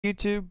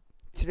YouTube,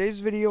 today's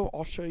video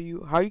I'll show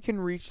you how you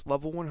can reach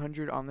level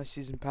 100 on the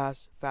season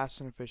pass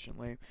fast and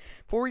efficiently.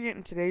 Before we get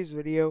in today's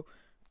video,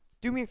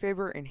 do me a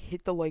favor and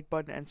hit the like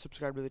button and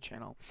subscribe to the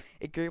channel.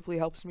 It greatly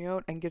helps me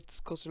out and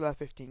gets closer to that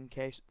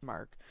 15k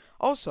mark.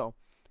 Also,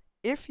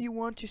 if you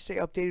want to stay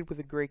updated with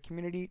a great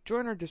community,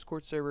 join our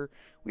Discord server.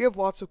 We have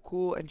lots of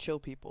cool and chill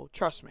people,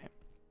 trust me.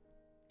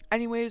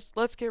 Anyways,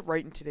 let's get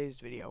right in today's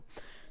video.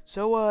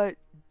 So,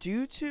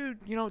 due to,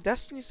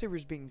 Destiny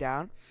servers being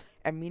down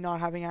and me not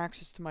having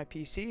access to my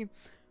PC,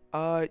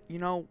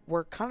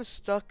 we're kind of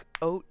stuck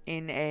out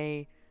in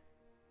a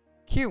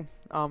queue,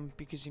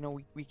 because,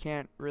 we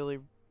can't really,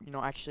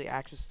 actually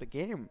access the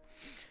game.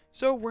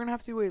 So, we're gonna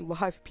have to do a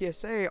live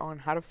PSA on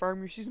how to farm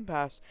your season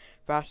pass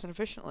fast and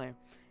efficiently.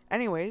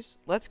 Anyways,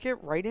 let's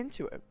get right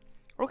into it.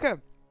 Okay.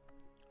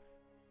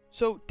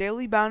 So,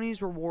 daily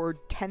bounties reward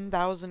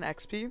 10,000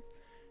 XP,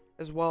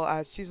 as well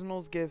as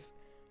seasonals give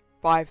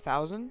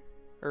 5,000,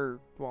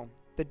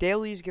 the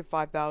dailies give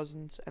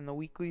 5,000 and the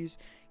weeklies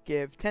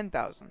give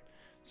 10,000.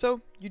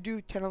 So you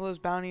do 10 of those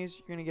bounties,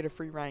 you're gonna get a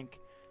free rank.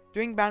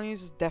 Doing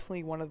bounties is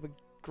definitely one of the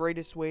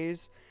greatest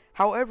ways.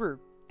 However,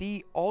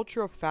 the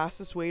ultra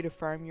fastest way to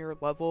farm your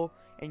level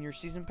and your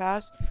season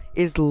pass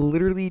is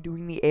literally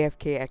doing the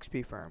AFK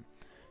XP farm.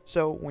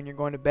 So when you're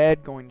going to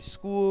bed, going to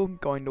school,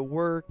 going to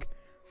work,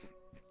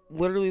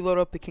 literally load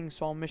up the King's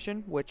Fall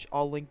mission, which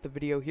I'll link the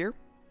video here.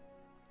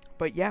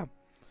 But yeah,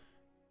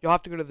 you'll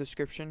have to go to the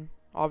description,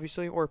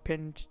 obviously, or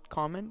pinned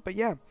comment. But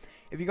yeah,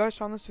 if you guys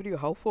found this video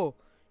helpful,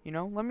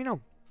 let me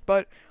know.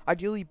 But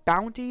ideally,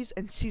 bounties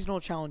and seasonal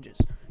challenges.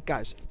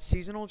 Guys,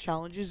 seasonal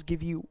challenges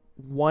give you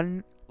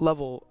 1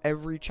 level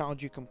every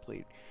challenge you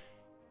complete.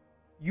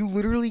 You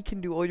literally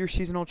can do all your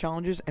seasonal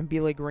challenges and be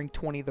like rank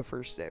 20 the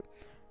first day.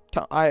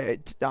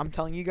 I'm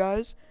telling you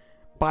guys,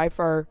 by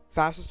far,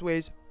 fastest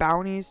ways,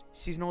 bounties,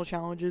 seasonal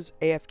challenges,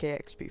 AFK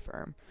XP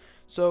farm.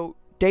 So,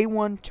 day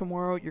 1,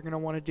 tomorrow, you're going to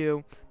want to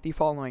do the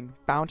following.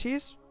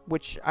 Bounties,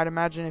 which I'd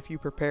imagine if you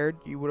prepared,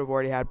 you would have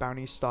already had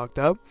bounties stocked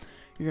up.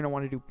 You're going to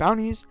want to do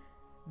bounties,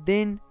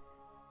 then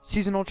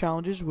seasonal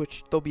challenges,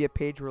 which there'll be a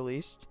page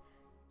released.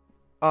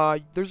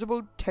 There's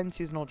about 10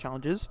 seasonal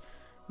challenges.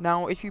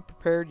 Now, if you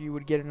prepared, you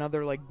would get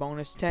another,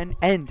 bonus 10.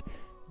 And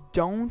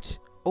don't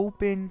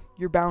open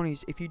your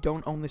bounties if you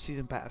don't own the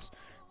season pass.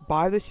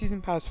 Buy the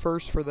season pass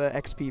first for the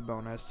XP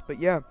bonus. But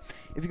yeah,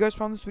 if you guys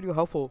found this video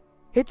helpful,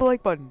 hit the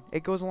like button.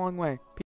 It goes a long way.